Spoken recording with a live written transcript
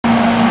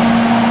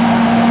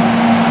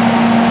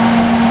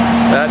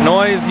That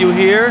noise you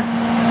hear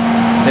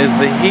is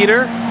the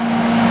heater.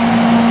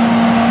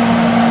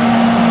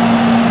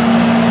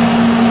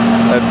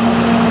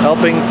 That's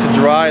helping to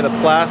dry the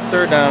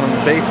plaster down in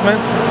the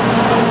basement.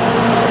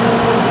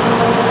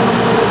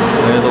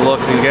 There's a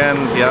look again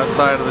at the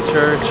outside of the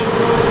church.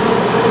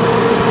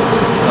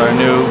 Our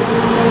new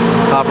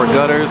copper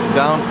gutters,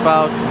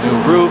 downspouts, new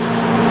roof.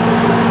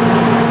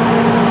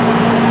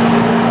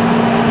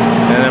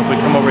 And if we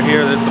come over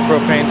here, there's the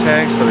propane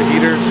tanks for the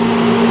heaters.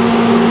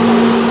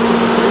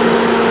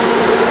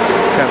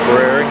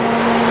 Temporary.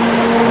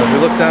 And if we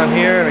look down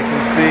here, we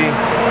can see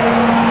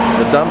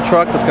the dump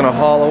truck that's going to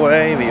haul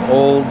away the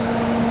old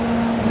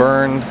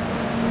burned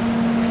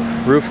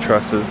roof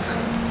trusses.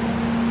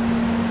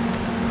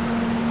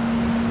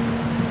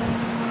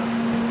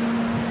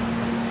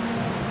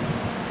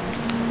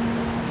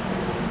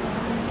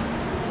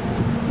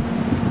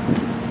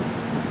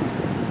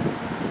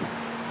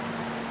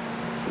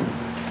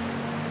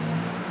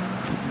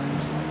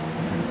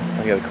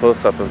 I get a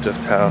close-up of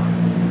just how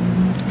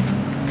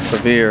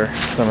severe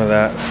some of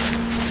that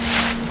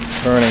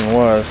burning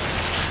was.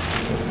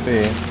 Let's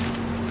see.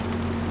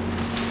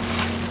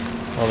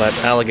 All that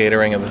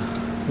alligatoring of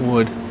the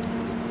wood.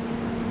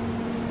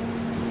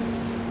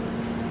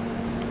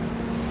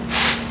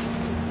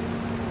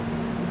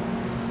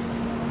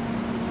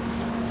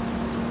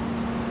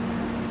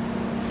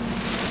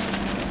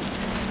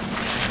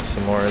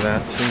 Some more of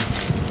that too.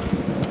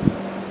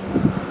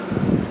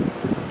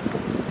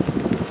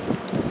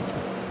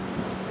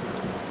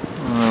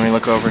 When we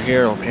look over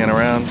here, we'll pan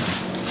around.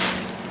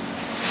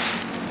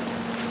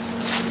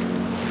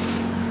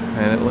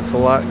 And it looks a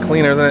lot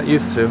cleaner than it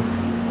used to.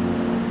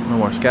 No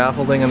more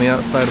scaffolding on the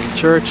outside of the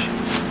church.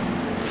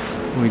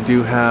 We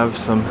do have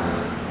some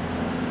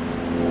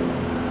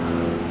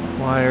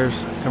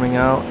wires coming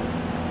out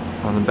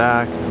on the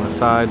back and the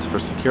sides for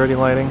security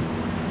lighting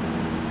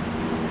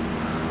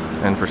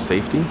and for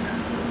safety.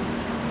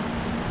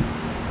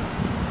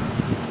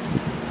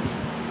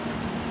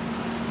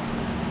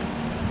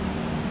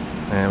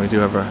 And we do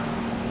have a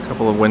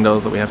couple of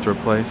windows that we have to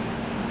replace.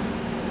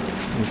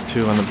 These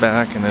two on the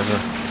back, and there's a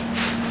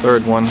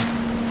third one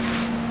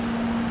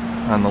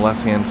on the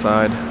left hand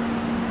side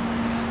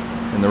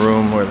in the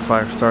room where the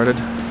fire started.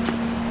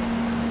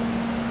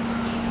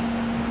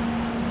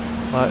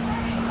 But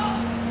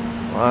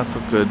lots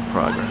of good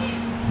progress.